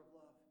master of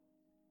love,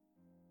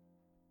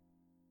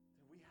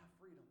 then we have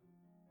freedom.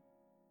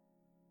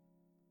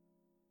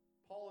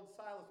 Paul and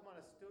Silas might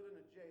have stood in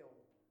a jail,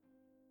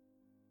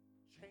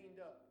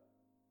 chained up.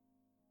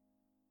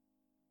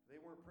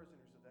 They weren't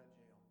prisoners of that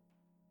jail,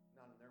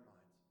 not in their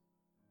minds.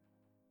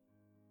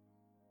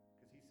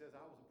 Because he says,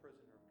 I was a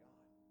prisoner of God.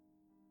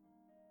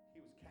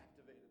 He was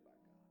captivated by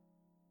God,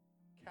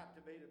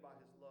 captivated by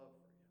his love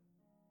for him.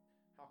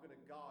 How could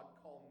a God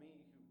call me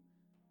who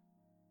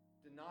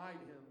denied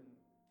him and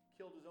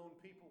killed his own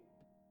people?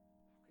 How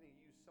can he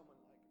use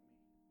someone like me?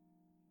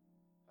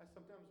 I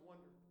sometimes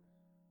wonder,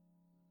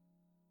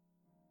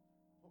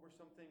 what were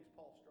some things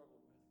Paul struggled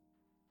with?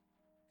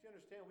 You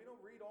understand, we don't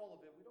read all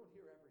of it. We don't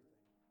hear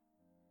everything.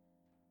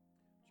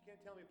 But you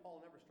can't tell me Paul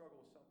never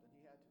struggled with something.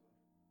 He had to have.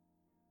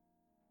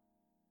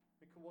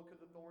 I mean, what could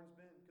the thorns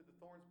been? Could the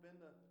thorns been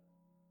the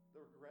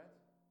regret?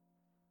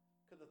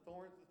 The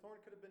thorn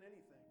could have been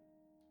anything.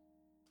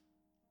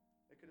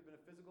 It could have been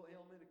a physical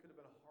ailment. It could have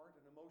been a heart,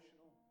 an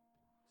emotional,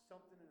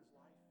 something in his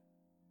life.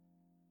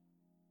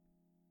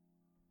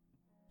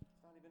 It's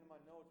not even in my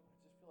notes, but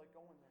I just feel like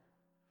going there.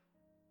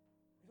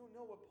 We don't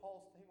know what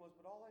Paul's thing was,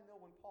 but all I know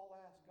when Paul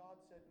asked, God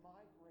said,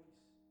 my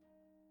grace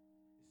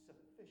is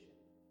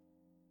sufficient.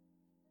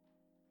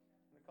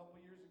 And a couple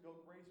years ago,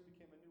 grace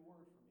became a new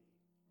word for me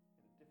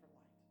in a different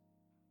light.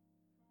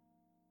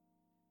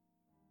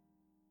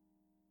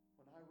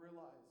 When I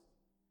realized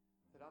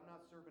that I'm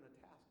not serving a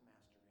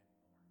taskmaster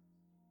anymore.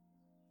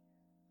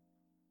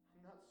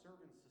 I'm not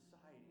serving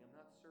society. I'm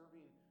not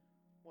serving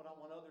what I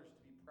want others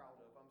to be proud proud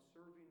of. I'm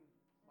serving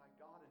my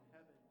God in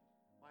heaven,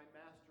 my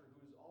master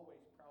who is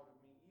always proud of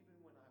me, even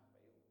when I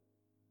fail.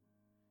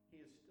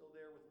 He is still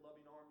there with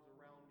loving arms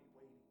around me,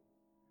 waiting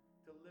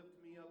to lift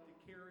me up, to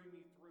carry me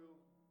through.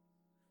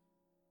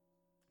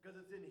 Because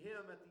it's in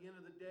Him at the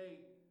end of the day,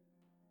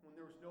 when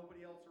there was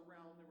nobody else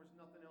around, there was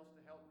nothing else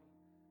to help me.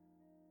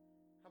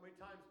 How many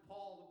times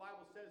Paul, the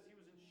Bible says he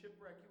was in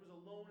shipwreck. He was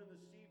alone in the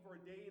sea for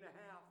a day and a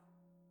half.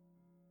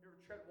 You ever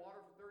tread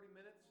water for 30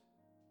 minutes?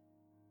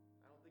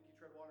 I don't think he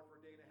tread water for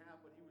a day and a half,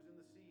 but he was in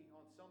the sea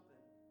on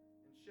something,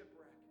 in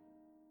shipwreck.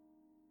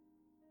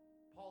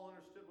 Paul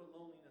understood what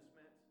loneliness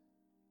meant.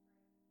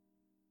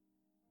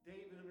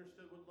 David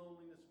understood what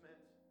loneliness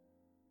meant.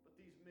 But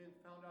these men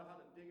found out how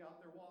to dig out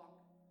their walk.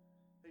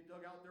 They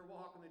dug out their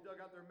walk and they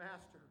dug out their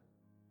master.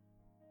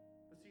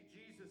 But see,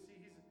 Jesus,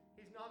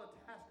 he's not a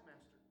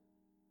taskmaster.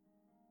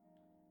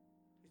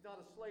 He's not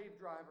a slave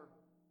driver.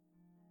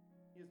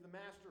 He is the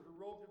master who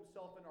robed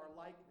himself in our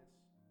likeness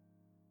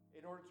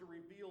in order to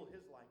reveal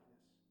his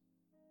likeness.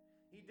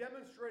 He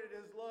demonstrated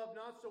his love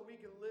not so we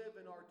can live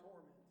in our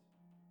torment.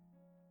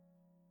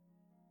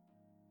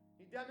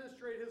 He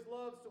demonstrated his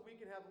love so we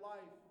can have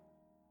life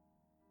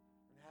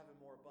and have it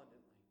more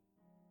abundantly.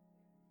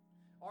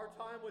 Our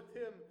time with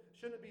him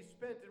shouldn't be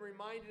spent in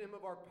reminding him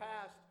of our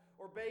past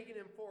or begging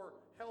him for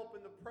help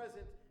in the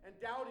present and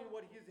doubting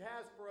what he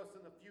has for us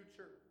in the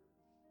future.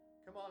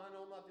 Come on, I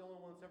know I'm not the only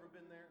one that's ever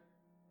been there.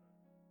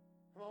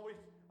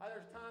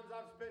 There's times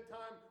I've spent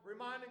time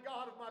reminding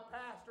God of my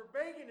past or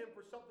begging him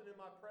for something in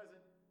my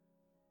present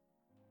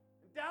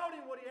and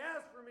doubting what he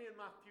has for me in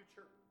my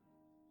future.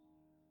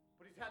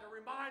 But he's had to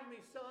remind me,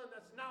 son,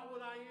 that's not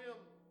what I am.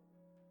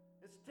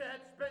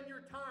 Instead, spend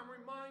your time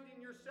reminding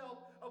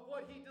yourself of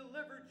what he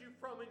delivered you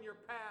from in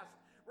your past.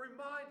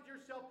 Remind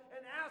yourself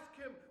and ask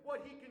him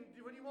what he can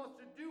do, what he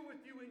wants to do with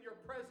you in your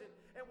present,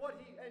 and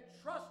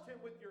trust him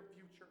with your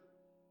future.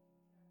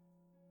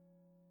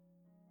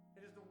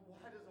 It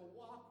is a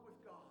walk with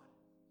God.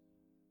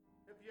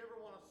 If you ever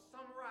want to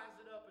summarize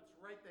it up, it's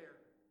right there.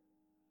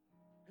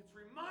 It's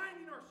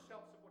reminding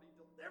ourselves of what he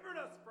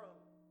delivered us from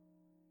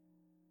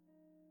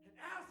and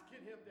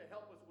asking him to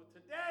help us with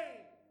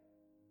today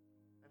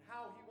and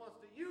how he wants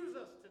to use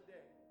us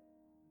today.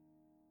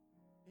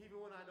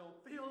 Even when I don't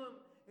feel him,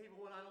 even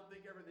when I don't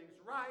think everything's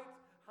right,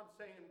 I'm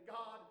saying,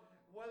 God,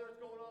 whether it's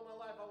going on in my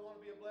life, I want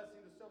to be a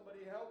blessing to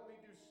somebody. Help me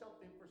do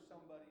something for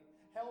somebody.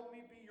 Help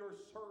me be your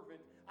servant.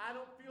 I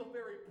don't feel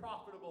very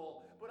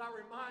profitable, but I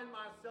remind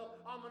myself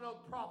I'm an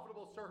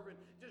unprofitable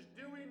servant, just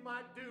doing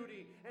my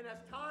duty. And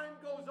as time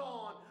goes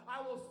on,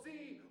 I will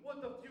see what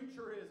the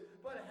future is.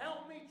 But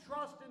help me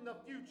trust in the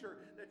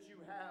future that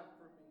you have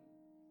for me.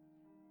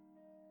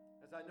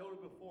 As I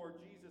noted before,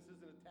 Jesus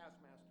isn't a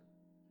taskmaster.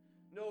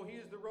 No,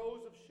 he is the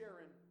rose of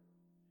Sharon.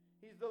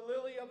 He's the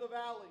lily of the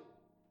valley.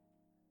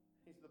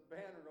 He's the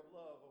banner of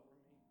love over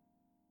me.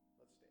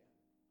 Let's stand.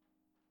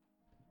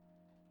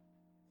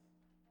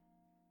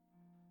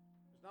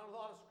 There's not a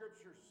lot of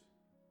scriptures,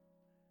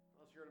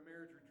 unless you're at a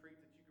marriage retreat,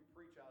 that you can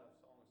preach out of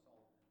Song of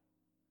Solomon.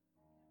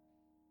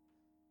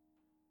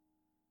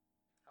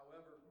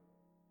 However,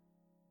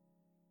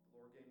 the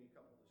Lord gave me a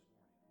couple this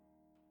morning.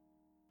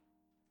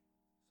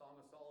 Song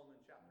of Solomon,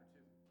 chapter 2,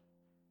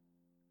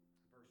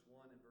 verse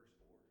 1 and verse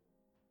 4.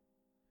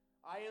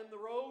 I am the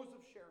rose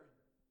of Sharon,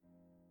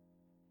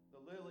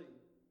 the lily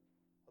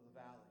of the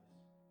valleys.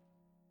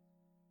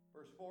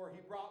 Verse 4,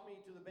 he brought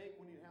me to the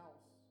banqueting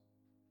house,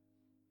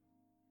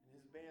 and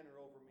his banner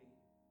over me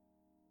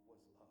was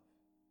love.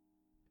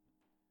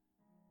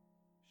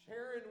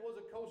 Sharon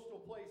was a coastal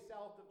place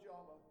south of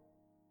Java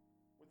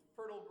with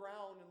fertile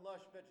ground and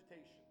lush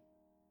vegetation.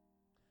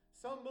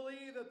 Some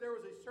believe that there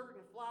was a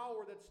certain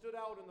flower that stood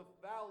out in the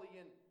valley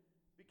and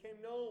became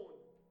known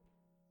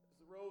as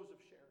the rose of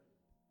Sharon.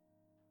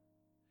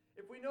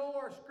 If we know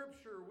our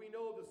scripture, we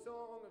know the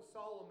Song of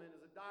Solomon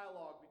is a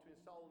dialogue between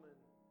Solomon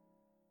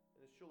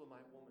and the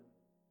Shulamite woman.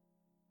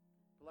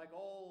 But like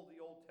all the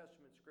Old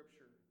Testament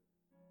scripture,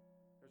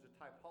 there's a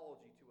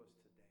typology to us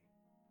today.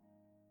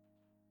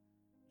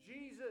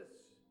 Jesus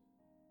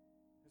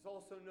is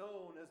also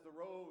known as the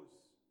rose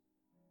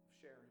of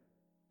Sharon.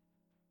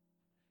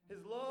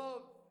 His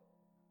love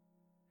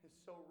is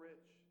so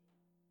rich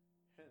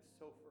and it's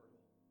so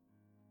fertile.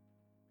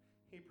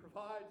 He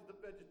provides the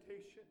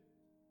vegetation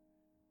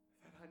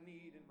that I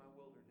need in my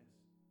wilderness.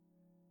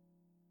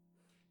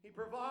 He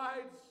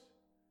provides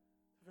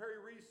the very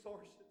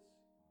resources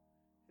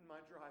in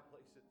my dry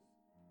places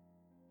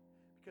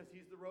because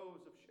he's the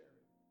rose of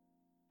Sharon.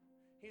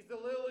 He's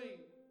the lily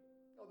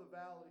of the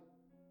valley.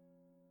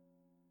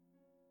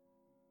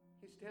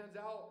 He stands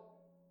out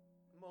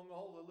among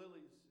all the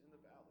lilies in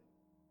the valley.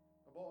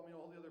 All the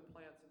other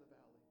plants in the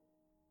valley.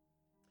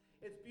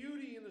 Its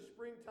beauty in the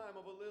springtime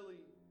of a lily,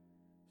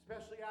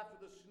 especially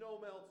after the snow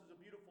melts, is a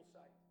beautiful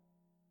sight.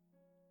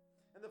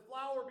 And the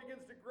flower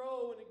begins to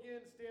grow and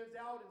again stands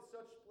out in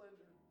such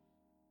splendor.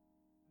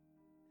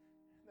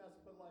 And that's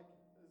what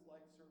is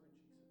like serving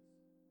Jesus.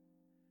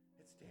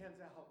 It stands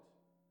out.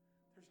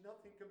 There's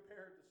nothing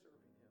compared to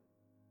serving him.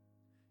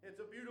 It's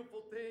a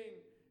beautiful thing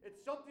It's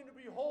something to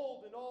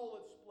behold in all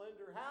its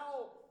splendor.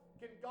 How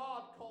can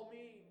God call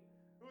me,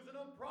 who's an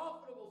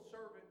unprofitable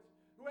servant,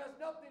 who has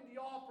nothing to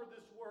offer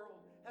this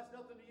world, has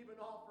nothing to even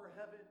offer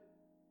heaven,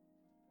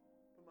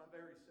 but my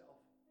very self,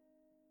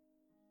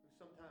 who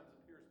sometimes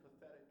appears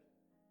pathetic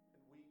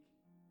and weak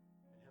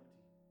and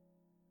empty,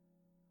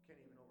 who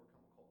can't even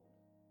overcome a cold.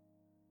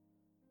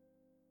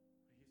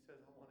 But he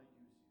says, I want to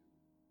use you.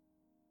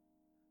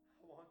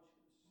 I want you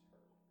to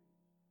serve me.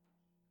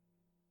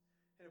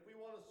 And if we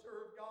want to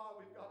serve God,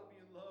 we've got to be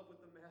in love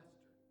with the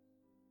Master.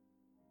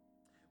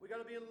 We've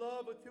got to be in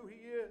love with who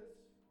He is.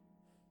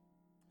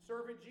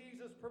 Serving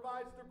Jesus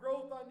provides the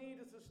growth I need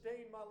to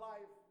sustain my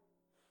life.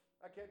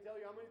 I can't tell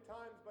you how many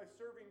times by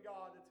serving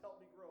God it's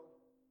helped me grow.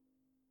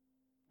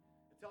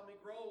 It's helped me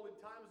grow in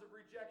times of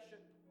rejection.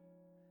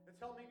 It's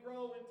helped me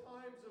grow in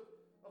times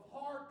of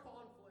hard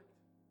conflict.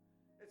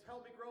 It's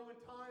helped me grow in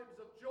times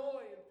of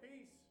joy and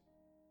peace.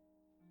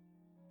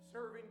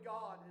 Serving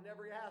God in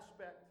every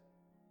aspect.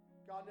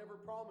 God never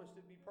promised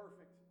it'd be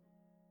perfect,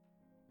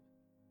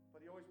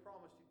 but He always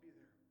promised He'd be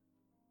there.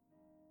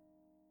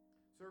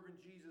 Serving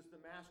Jesus,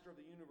 the Master of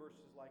the universe,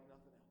 is like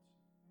nothing else.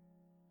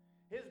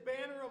 His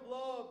banner of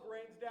love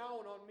rains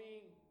down on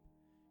me.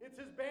 It's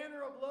His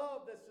banner of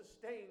love that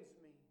sustains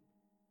me.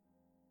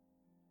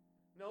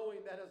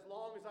 Knowing that as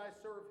long as I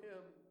serve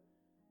Him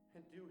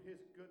and do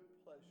His good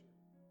pleasure,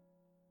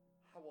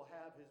 I will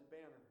have His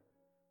banner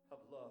of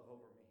love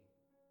over me.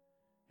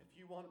 If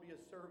you want to be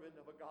a servant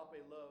of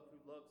agape love who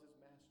loves his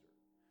master,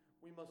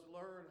 we must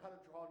learn how to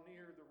draw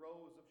near the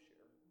rose of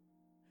Sharon.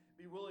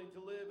 Be willing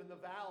to live in the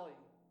valley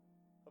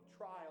of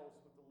trials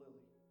with the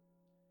lily,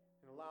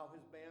 and allow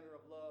his banner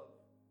of love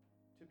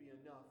to be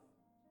enough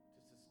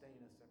to sustain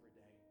us every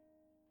day.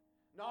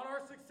 Not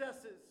our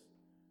successes,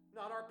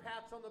 not our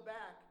pats on the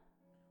back,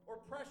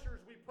 or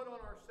pressures we put on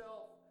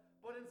ourselves,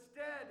 but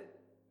instead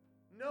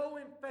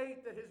know in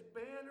faith that his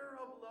banner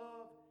of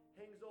love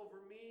hangs over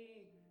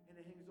me and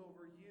it hangs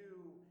over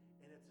you,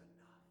 and it's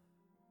enough.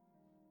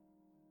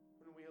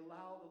 When we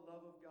allow the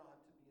love of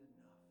God to be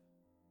enough.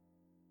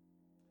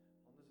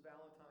 On this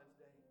Valentine's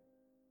Day,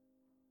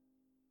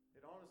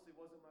 it honestly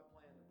wasn't my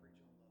plan to preach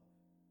on love.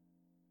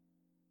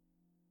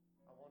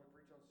 I wanted to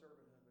preach on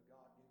servanthood, but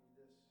God gave me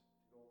this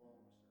to go along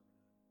with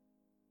servanthood.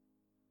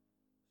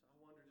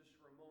 So I wonder just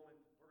for a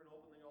moment, we're going to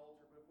open the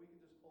altar, but if we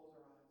could just close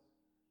our eyes.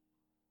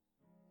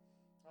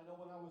 I know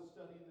when I was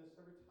studying this,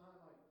 every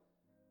time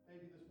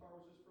maybe this part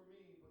was just for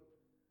me, but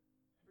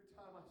every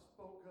time I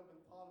spoke of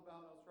and thought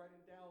about it, I was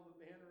writing down the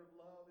banner of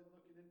love and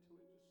looking into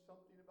it, just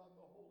something about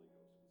the Holy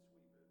Ghost would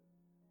sweep it.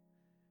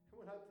 And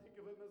when I think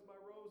of him as my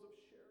rose of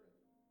Sharon,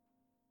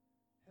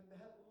 and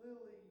that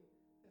lily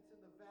that's in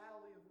the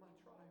valley of my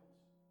trials,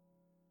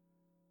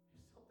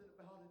 there's something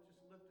about it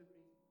just lifted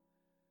me.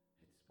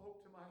 It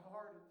spoke to my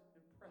heart, it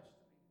impressed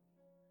me.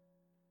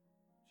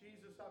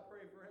 Jesus, I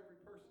pray for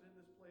every person in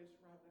this place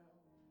right now.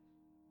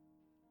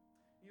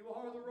 You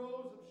are the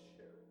rose of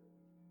Sharon.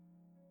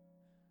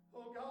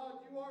 Oh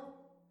God, you are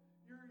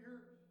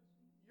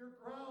your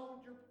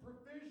ground, your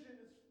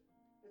provision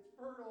is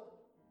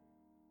fertile.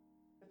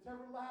 It's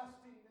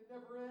everlasting, it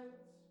never ends.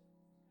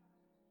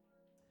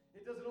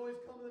 It doesn't always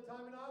come in the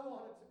timing I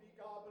want it to be,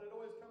 God, but it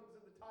always comes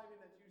in the timing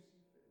that you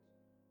see fit.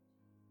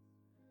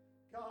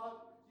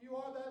 God, you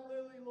are that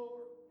lily,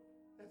 Lord,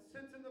 that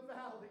sits in the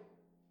valley.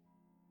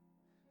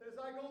 That as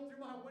I go through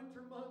my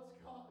winter months,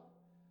 God,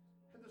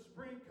 and the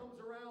spring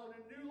comes around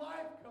and new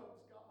life comes,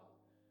 God,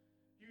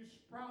 you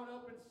sprout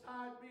up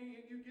inside me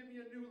and you give me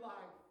a new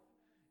life.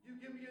 You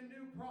give me a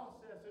new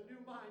process, a new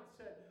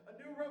mindset, a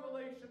new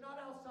revelation, not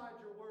outside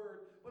your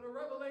word, but a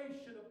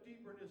revelation of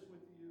deeperness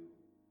with you.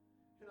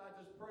 And I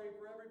just pray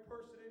for every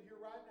person in here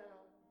right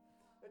now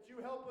that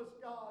you help us,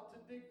 God, to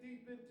dig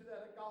deep into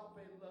that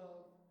agape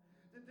love.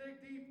 To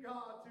dig deep,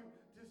 God, to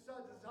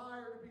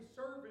desire to be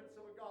servants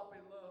of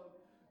agape love.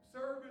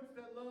 Servants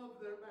that love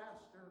their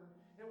master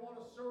and want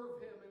to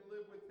serve him and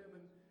live with him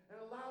and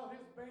allow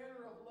his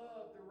banner of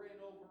love to reign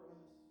over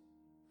us.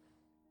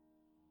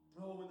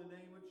 Oh, in the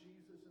name of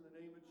Jesus, in the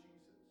name of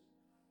Jesus.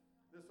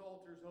 This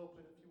altar is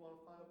open. If you want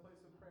to find a place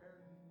of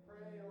prayer,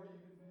 pray, or you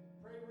can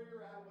pray where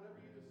you're at,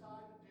 whatever you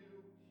decide to